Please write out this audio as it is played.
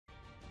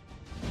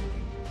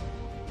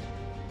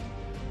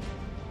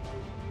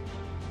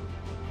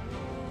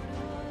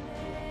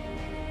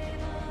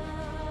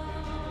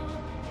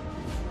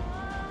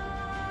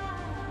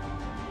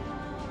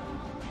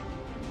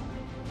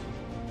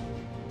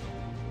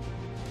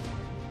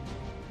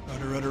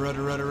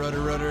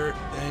rudder.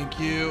 Thank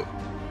you.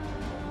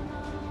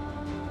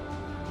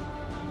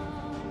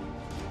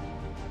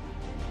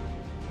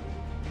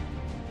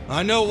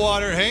 I know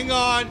water. Hang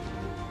on.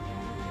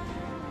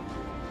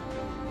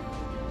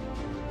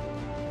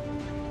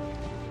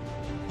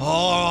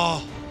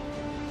 Oh.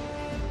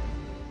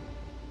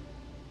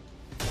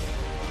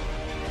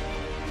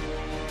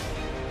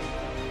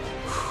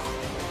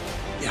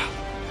 Yeah.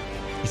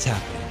 It's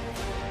happening.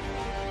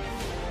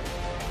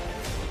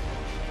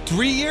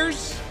 3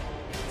 years?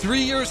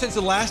 3 years since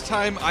the last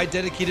time I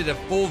dedicated a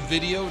full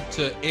video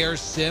to Air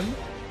Sim.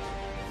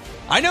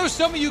 I know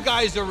some of you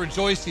guys are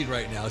rejoicing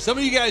right now. Some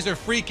of you guys are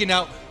freaking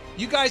out.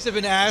 You guys have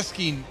been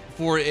asking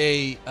for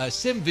a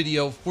sim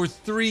video for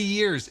 3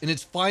 years, and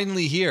it's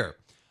finally here.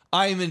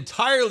 I am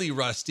entirely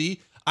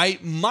rusty. I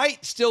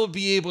might still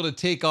be able to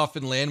take off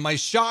and land. My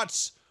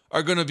shots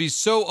are going to be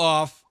so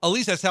off. At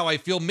least that's how I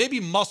feel. Maybe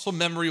muscle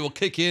memory will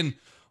kick in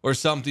or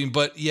something,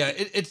 but yeah,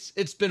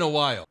 it's been a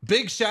while.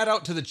 Big shout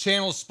out to the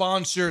channel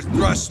sponsor,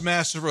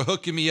 Thrustmaster, for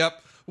hooking me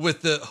up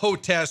with the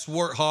HOTAS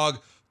Warthog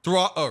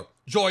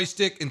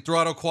joystick and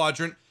throttle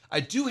quadrant. I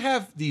do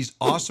have these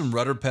awesome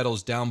rudder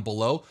pedals down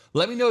below.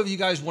 Let me know if you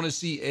guys want to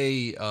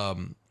see a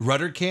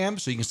rudder cam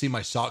so you can see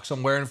my socks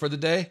I'm wearing for the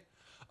day.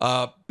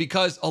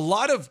 Because a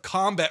lot of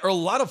combat, or a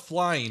lot of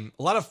flying,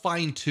 a lot of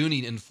fine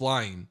tuning in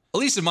flying, at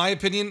least in my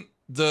opinion,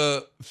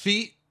 the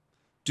feet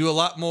do a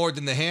lot more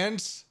than the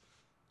hands.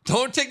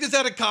 Don't take this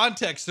out of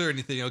context or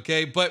anything,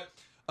 okay? But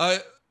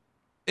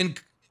in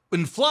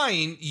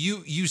flying,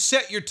 you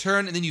set your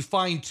turn and then you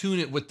fine tune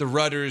it with the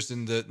rudders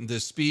and the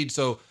speed.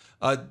 So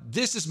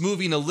this is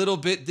moving a little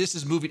bit. This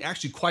is moving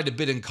actually quite a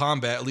bit in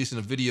combat, at least in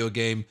a video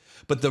game.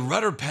 But the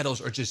rudder pedals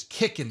are just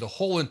kicking the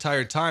whole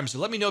entire time. So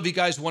let me know if you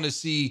guys want to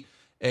see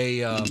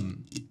a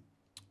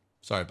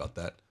sorry about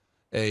that,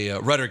 a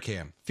rudder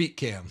cam, feet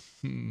cam.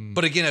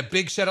 But again, a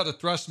big shout out to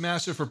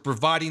Thrustmaster for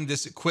providing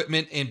this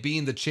equipment and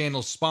being the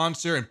channel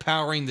sponsor and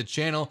powering the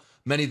channel.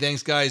 Many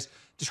thanks, guys.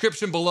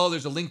 Description below,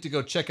 there's a link to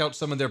go check out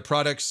some of their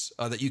products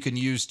that you can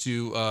use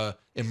to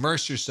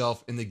immerse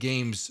yourself in the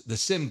games, the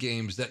sim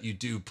games that you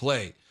do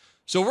play.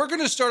 So we're going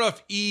to start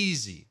off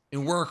easy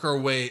and work our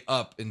way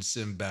up in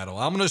sim battle.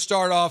 I'm going to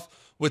start off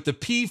with the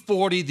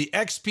P40, the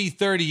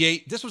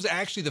XP38. This was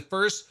actually the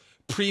first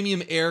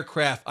premium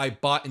aircraft I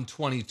bought in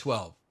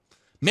 2012.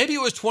 Maybe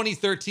it was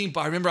 2013,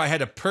 but I remember I had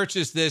to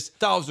purchase this.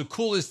 Thought it was the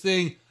coolest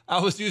thing. I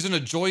was using a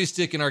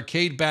joystick in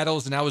arcade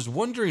battles, and I was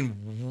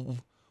wondering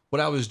what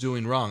I was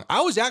doing wrong.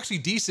 I was actually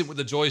decent with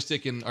the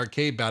joystick in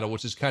arcade battle,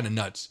 which is kind of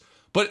nuts.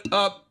 But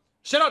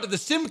shout out to the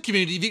sim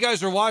community. If you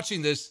guys are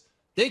watching this,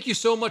 thank you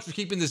so much for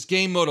keeping this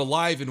game mode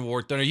alive in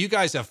War Thunder. You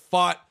guys have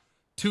fought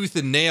tooth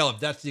and nail, if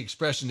that's the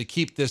expression, to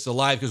keep this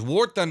alive, because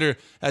War Thunder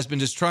has been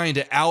just trying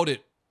to out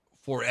it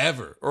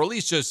forever, or at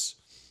least just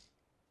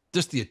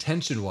the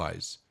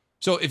attention-wise.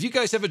 So if you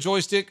guys have a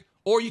joystick,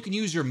 or you can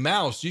use your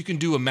mouse, you can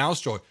do a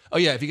mouse draw. Oh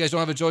yeah, if you guys don't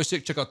have a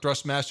joystick, check out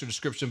Thrustmaster,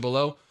 description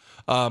below.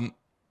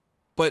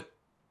 But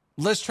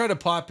let's try to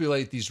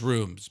populate these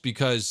rooms,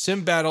 because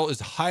sim battle is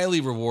highly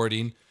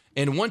rewarding.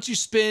 And once you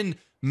spend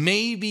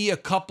maybe a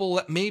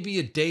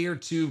day or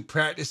two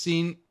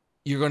practicing,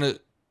 you're gonna,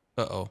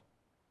 oh,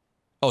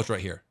 it's right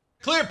here.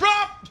 Clear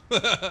prop! All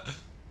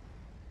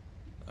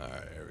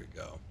right, here we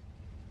go.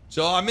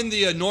 So I'm in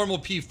the normal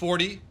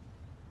P40.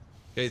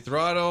 Okay,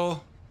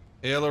 throttle,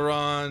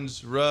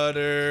 ailerons,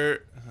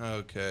 rudder.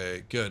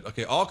 Okay, good.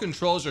 Okay, all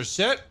controls are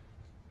set.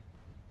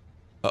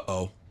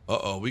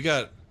 We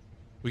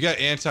got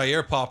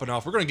anti-air popping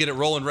off. We're gonna get it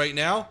rolling right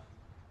now.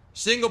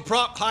 Single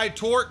prop, high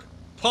torque,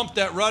 pump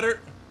that rudder.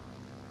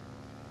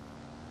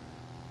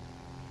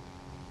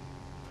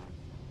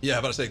 Yeah, I'm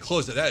about to say,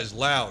 close it. That is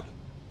loud.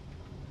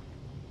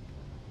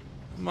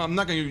 I'm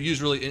not gonna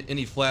use really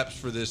any flaps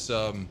for this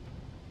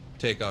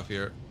takeoff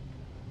here.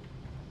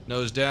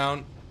 Nose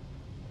down.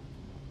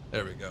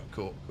 There we go.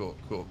 Cool.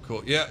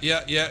 Yeah.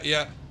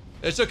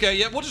 It's okay.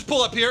 Yeah, we'll just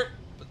pull up here.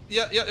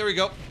 Yeah, there we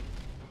go.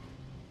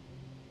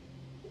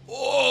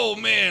 Oh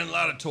man, a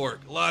lot of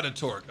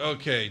torque.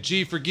 Okay,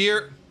 G for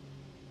gear.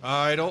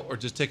 Idle, or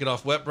just take it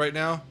off wet right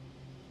now.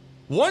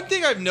 One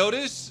thing I've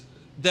noticed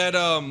that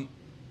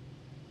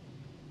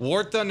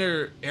War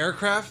Thunder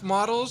aircraft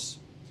models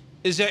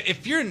is that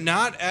if you're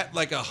not at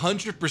like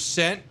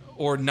 100%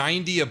 or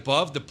 90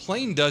 above, the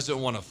plane doesn't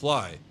want to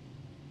fly.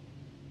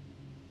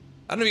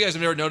 I don't know if you guys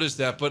have ever noticed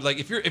that, but like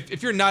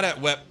if you're not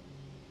at wet,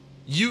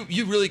 you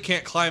really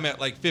can't climb at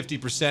like 50%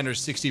 or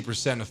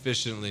 60%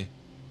 efficiently.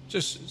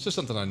 Just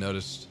something I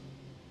noticed.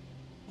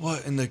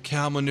 What in the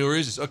cow manure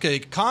is this? Okay,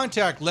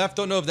 contact left.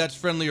 Don't know if that's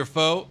friendly or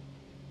foe.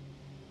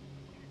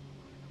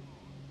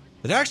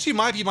 It actually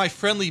might be my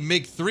friendly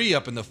MiG-3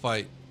 up in the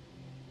fight.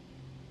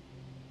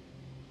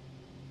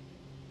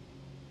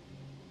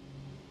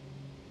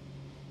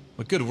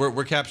 But good,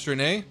 we're capturing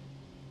A.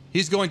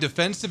 He's going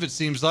defensive, it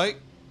seems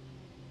like.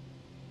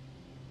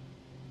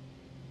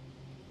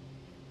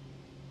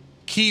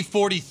 Key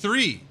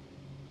 43.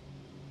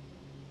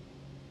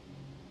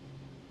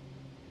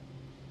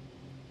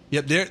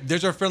 Yep,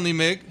 there's our friendly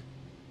MiG.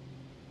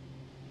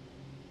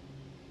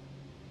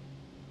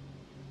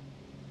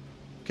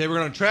 Okay, we're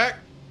gonna track.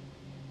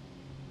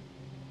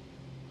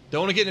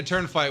 Don't want to get in a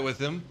turn fight with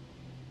him.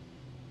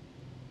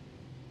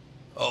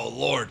 Oh,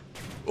 Lord.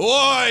 Oi,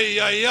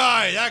 ay,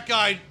 ay, that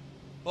guy.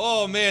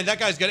 Oh, man, that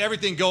guy's got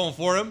everything going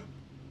for him.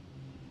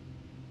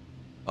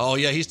 Oh,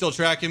 yeah, he's still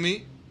tracking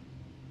me.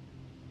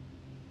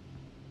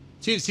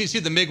 See,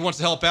 the MiG wants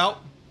to help out.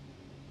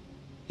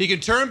 He can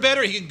turn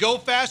better, he can go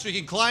faster, he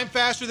can climb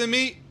faster than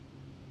me.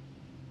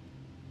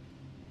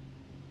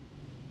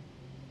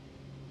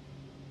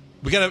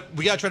 We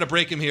gotta try to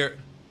break him here.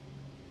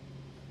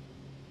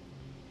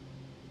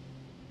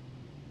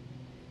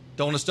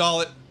 Don't want to stall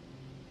it.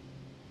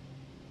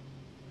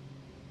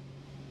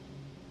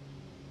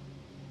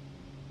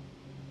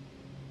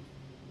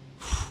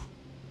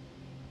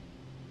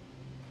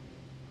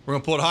 We're gonna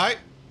pull it high,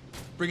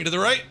 bring it to the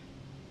right.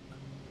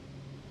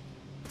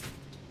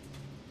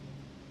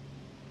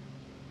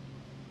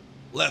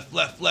 Left,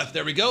 left, left.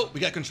 There we go. We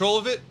got control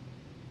of it.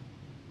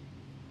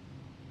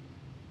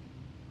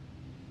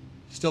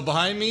 Still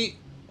behind me.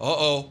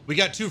 Uh-oh. We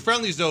got two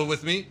friendlies, though,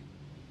 with me.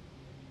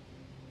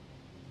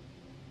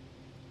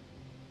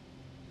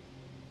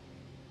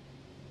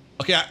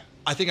 Okay,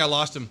 I think I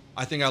lost him.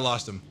 I think I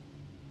lost him.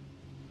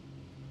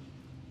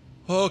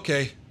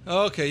 Okay.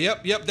 Okay,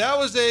 yep. That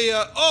was a...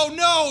 oh,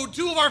 no!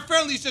 Two of our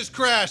friendlies just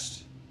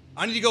crashed.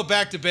 I need to go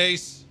back to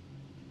base.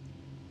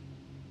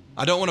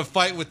 I don't want to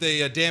fight with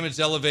a damaged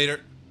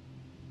elevator.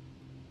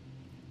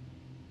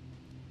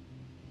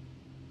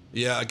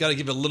 Yeah, I got to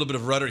give it a little bit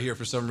of rudder here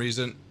for some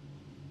reason.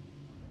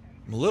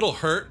 I'm a little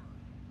hurt,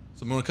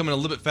 so I'm going to come in a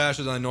little bit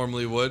faster than I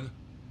normally would.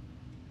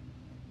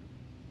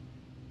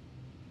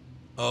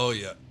 Oh,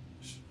 yeah.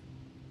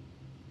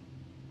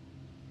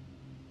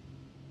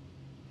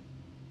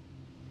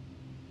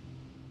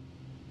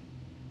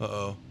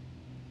 Uh-oh.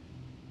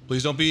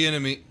 Please don't be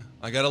enemy.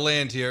 I got to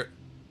land here.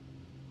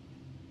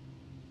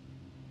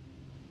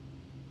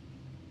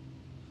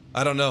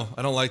 I don't know.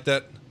 I don't like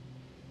that.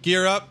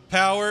 Gear up.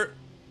 Power.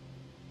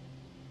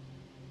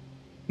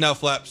 Now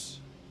flaps.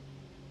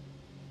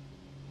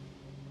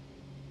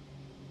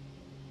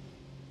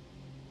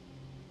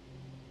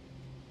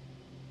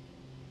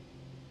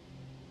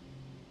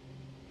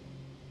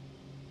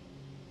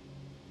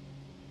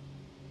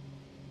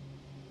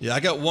 Yeah, I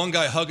got one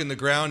guy hugging the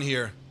ground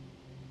here.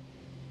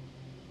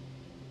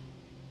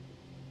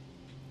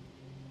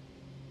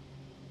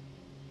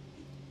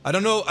 I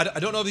don't know.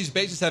 I don't know if these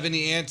bases have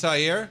any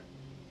anti-air.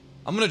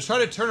 I'm gonna try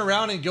to turn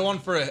around and go on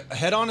for a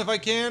head-on if I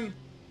can.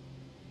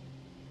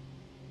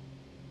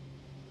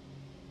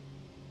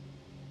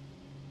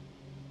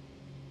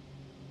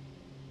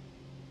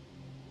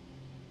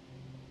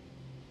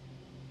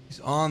 He's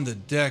on the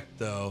deck,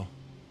 though.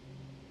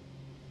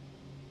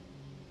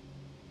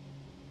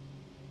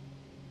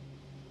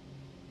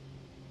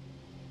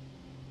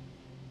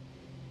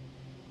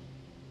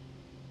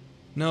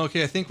 No,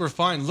 okay, I think we're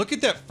fine. Look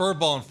at that fur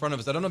ball in front of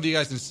us. I don't know if you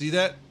guys can see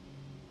that.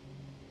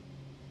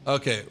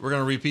 Okay, we're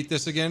gonna repeat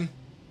this again.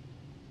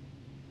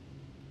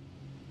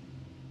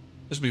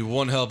 This will be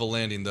one hell of a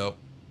landing, though.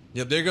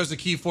 Yep, there goes the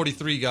Key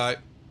 43 guy.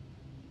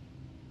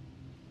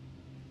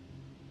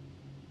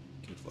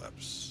 Okay,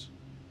 flaps.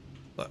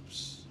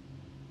 Flaps.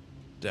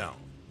 Down.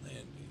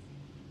 Landing.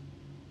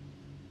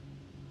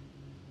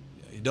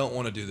 Yeah, you don't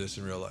want to do this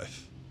in real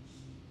life.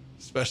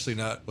 Especially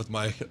not with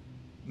my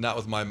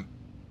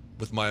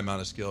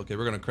amount of skill. Okay,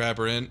 we're gonna crab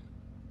her in.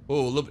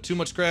 Oh, a little bit too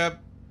much crab.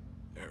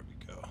 There we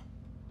go.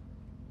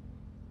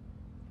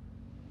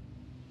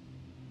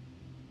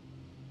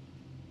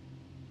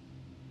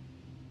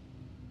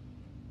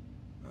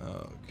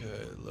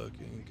 Okay,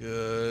 looking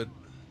good.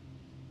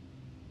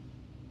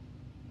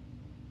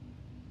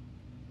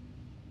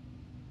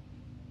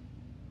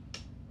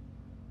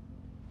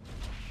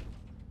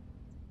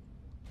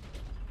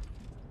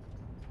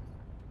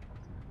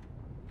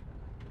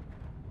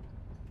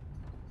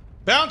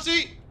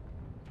 Bouncy!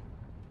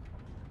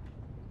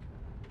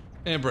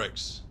 And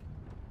brakes.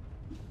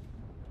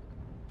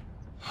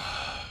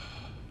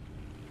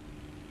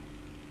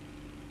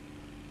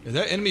 Yeah,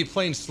 that enemy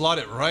plane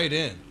slotted right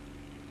in.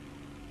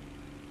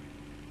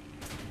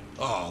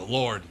 Oh,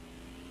 Lord.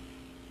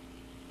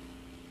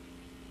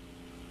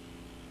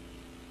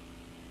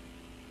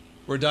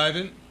 We're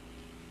diving.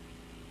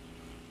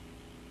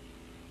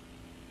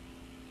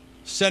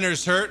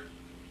 Center's hurt.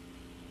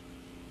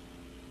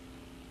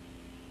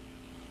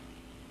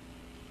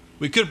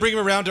 We could bring him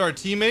around to our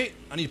teammate.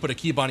 I need to put a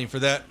key binding for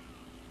that.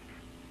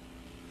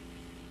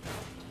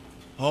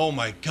 Oh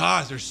my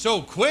gosh, they're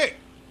so quick.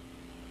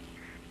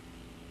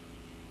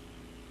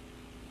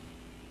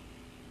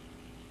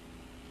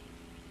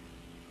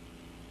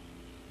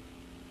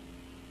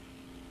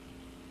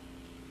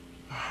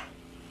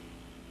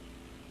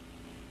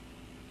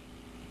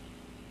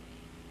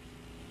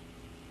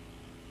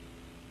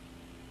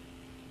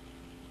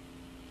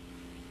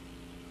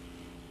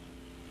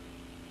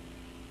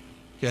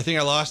 Okay, I think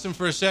I lost him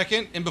for a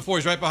second, and before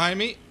he's right behind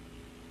me.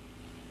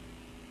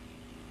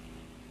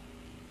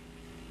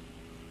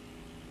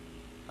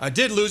 I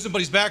did lose him, but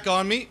he's back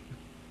on me. Okay, I think I lost him for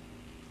a second, and before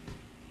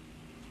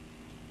he's right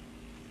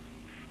behind me.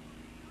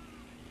 I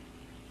did lose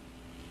him, but he's back on me.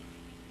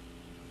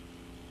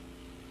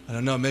 I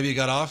don't know. Maybe he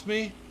got off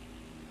me?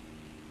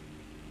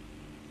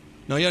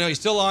 No, yeah, no, he's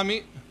still on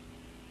me.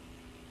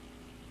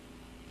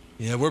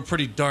 Yeah, we're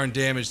pretty darn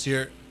damaged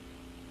here.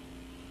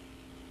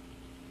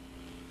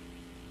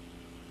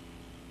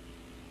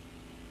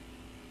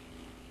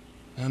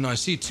 I don't know. I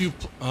see two.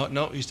 Oh,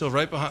 no, he's still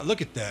right behind.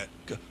 Look at that.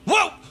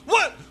 Whoa!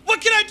 What?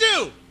 What can I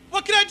do?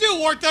 What can I do,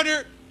 War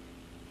Thunder?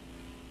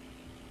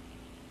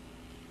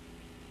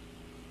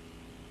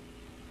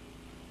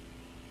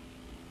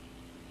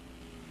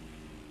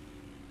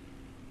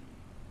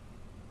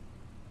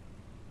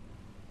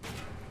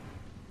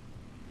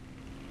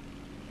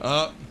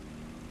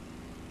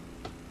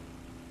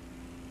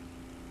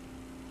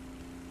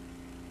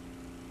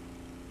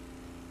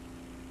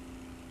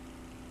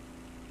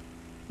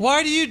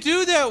 Why do you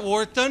do that,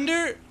 War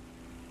Thunder?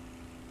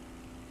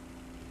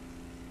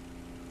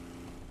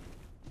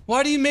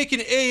 Why do you make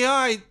an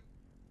AI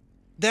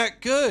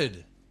that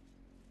good?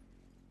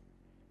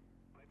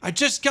 I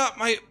just got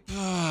my...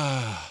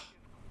 Oh,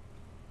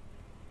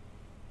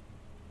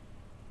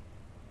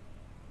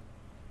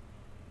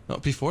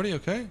 P40,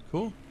 okay,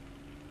 cool.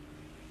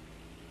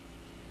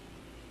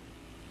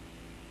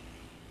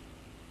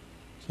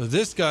 So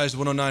this guy's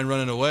 109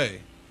 running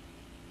away.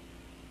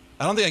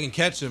 I don't think I can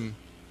catch him.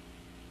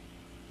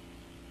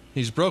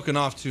 He's broken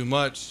off too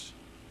much.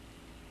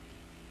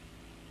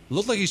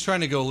 Looks like he's trying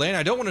to go land.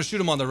 I don't want to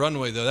shoot him on the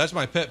runway, though. That's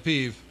my pet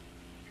peeve.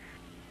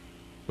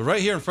 But right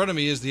here in front of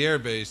me is the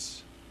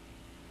airbase.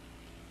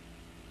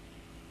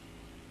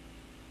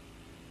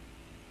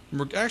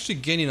 We're actually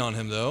gaining on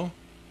him, though.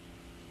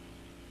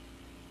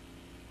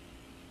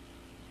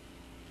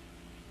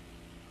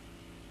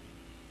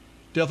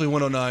 Definitely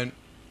 109.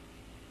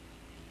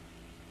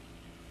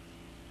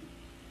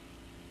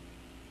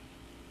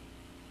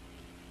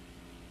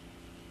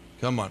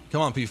 Come on,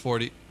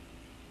 P40.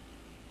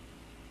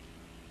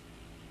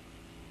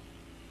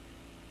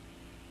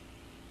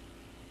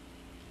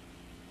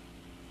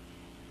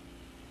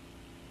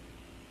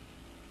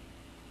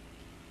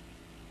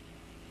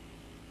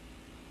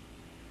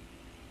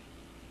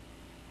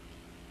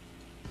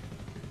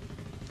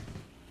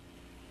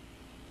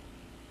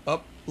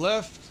 Up,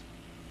 left.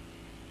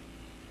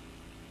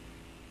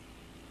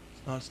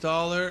 It's not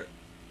Staller.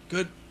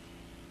 Good.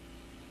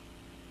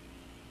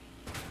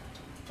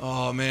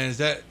 Oh man, is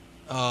that...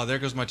 Oh, there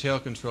goes my tail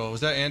control.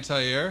 Was that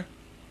anti-air?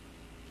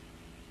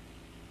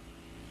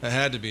 That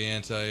had to be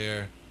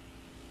anti-air.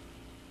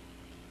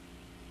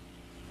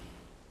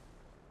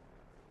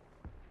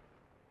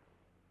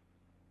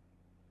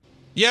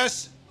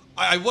 Yes,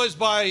 I was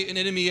by an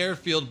enemy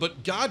airfield,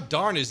 but god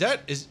darn,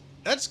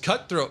 that's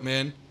cutthroat,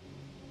 man.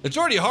 It's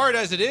already hard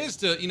as it is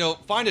to, you know,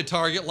 find a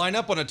target, line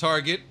up on a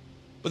target,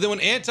 but then when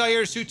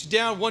anti-air shoots you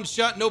down, one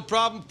shot, no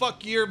problem,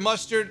 fuck your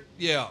mustard,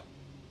 yeah.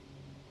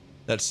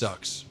 That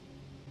sucks.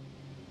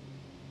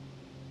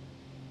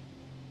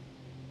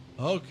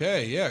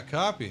 Okay, yeah,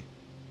 copy.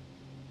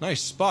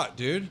 Nice spot,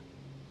 dude.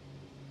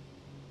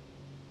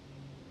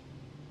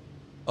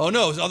 Oh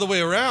no, it's the other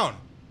way around.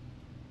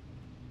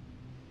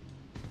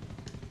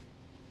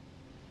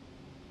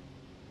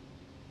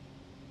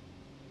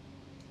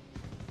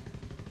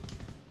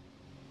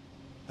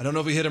 I don't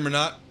know if we hit him or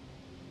not.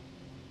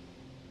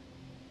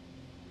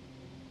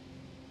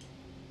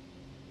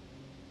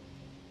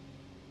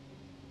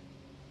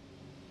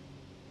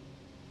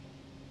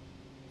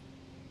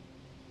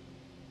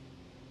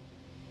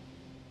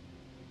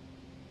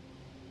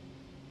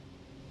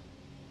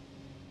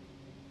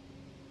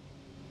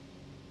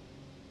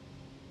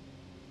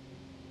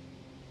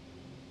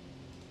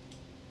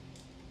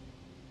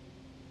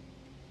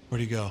 Where'd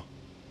he go?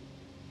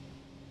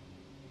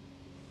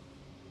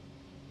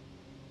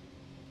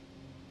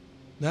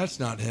 That's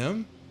not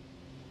him.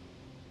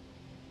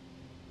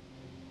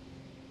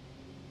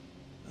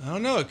 I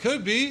don't know, it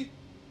could be.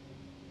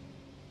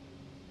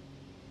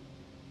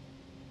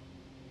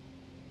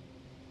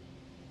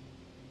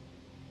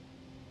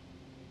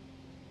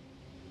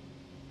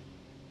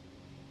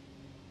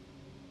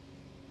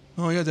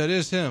 Oh yeah, that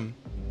is him.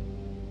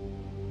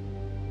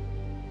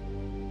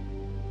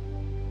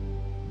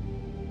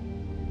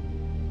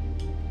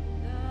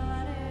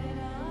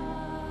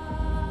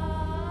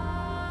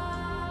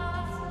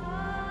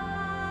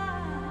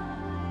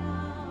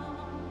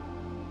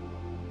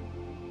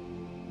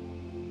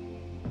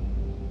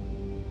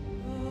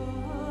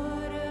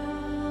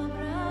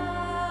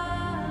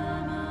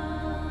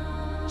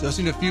 Just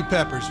need a few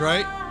peppers,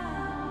 right?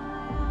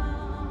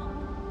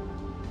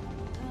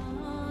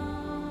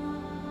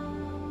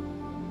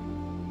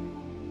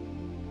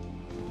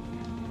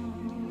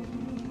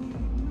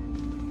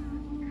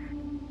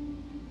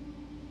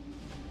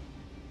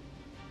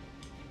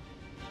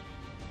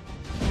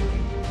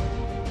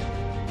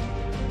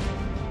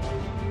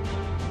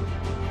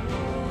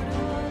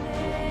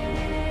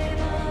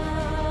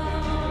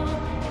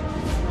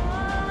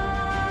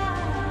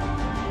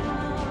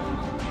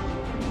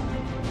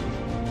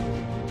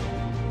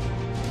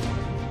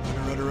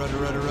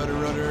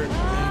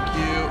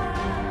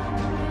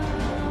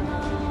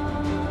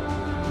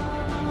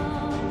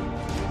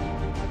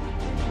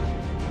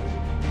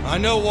 I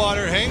know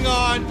water. Hang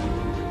on.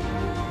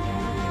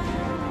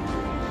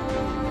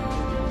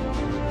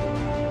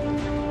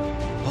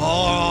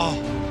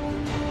 Oh.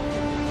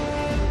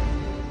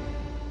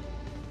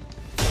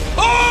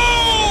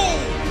 Oh!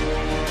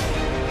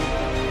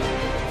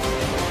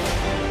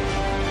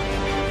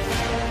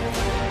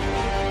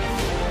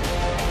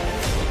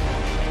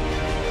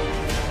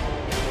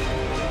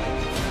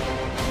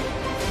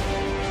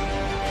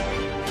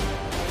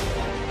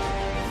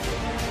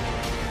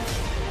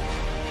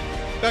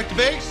 Back to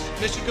base.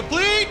 Mission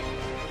complete.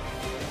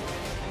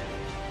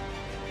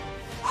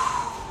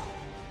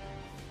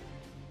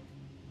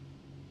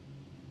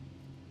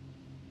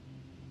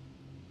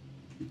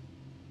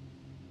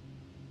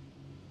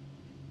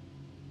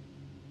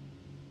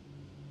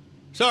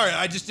 Sorry,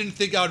 I just didn't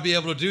think I would be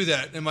able to do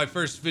that in my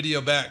first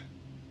video back.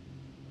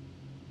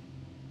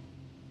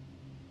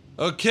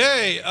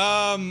 Okay,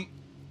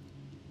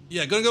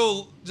 yeah,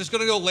 just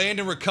gonna go land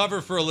and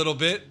recover for a little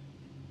bit.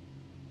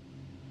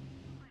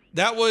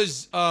 That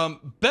was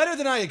better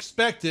than I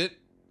expected.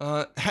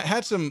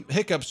 Had some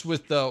hiccups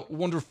with the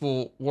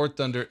wonderful War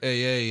Thunder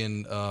AA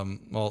and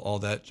all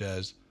that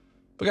jazz.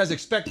 But guys,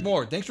 expect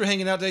more. Thanks for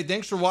hanging out today.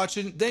 Thanks for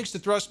watching. Thanks to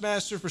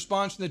Thrustmaster for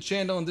sponsoring the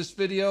channel in this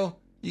video.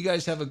 You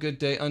guys have a good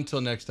day. Until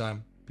next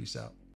time, peace out.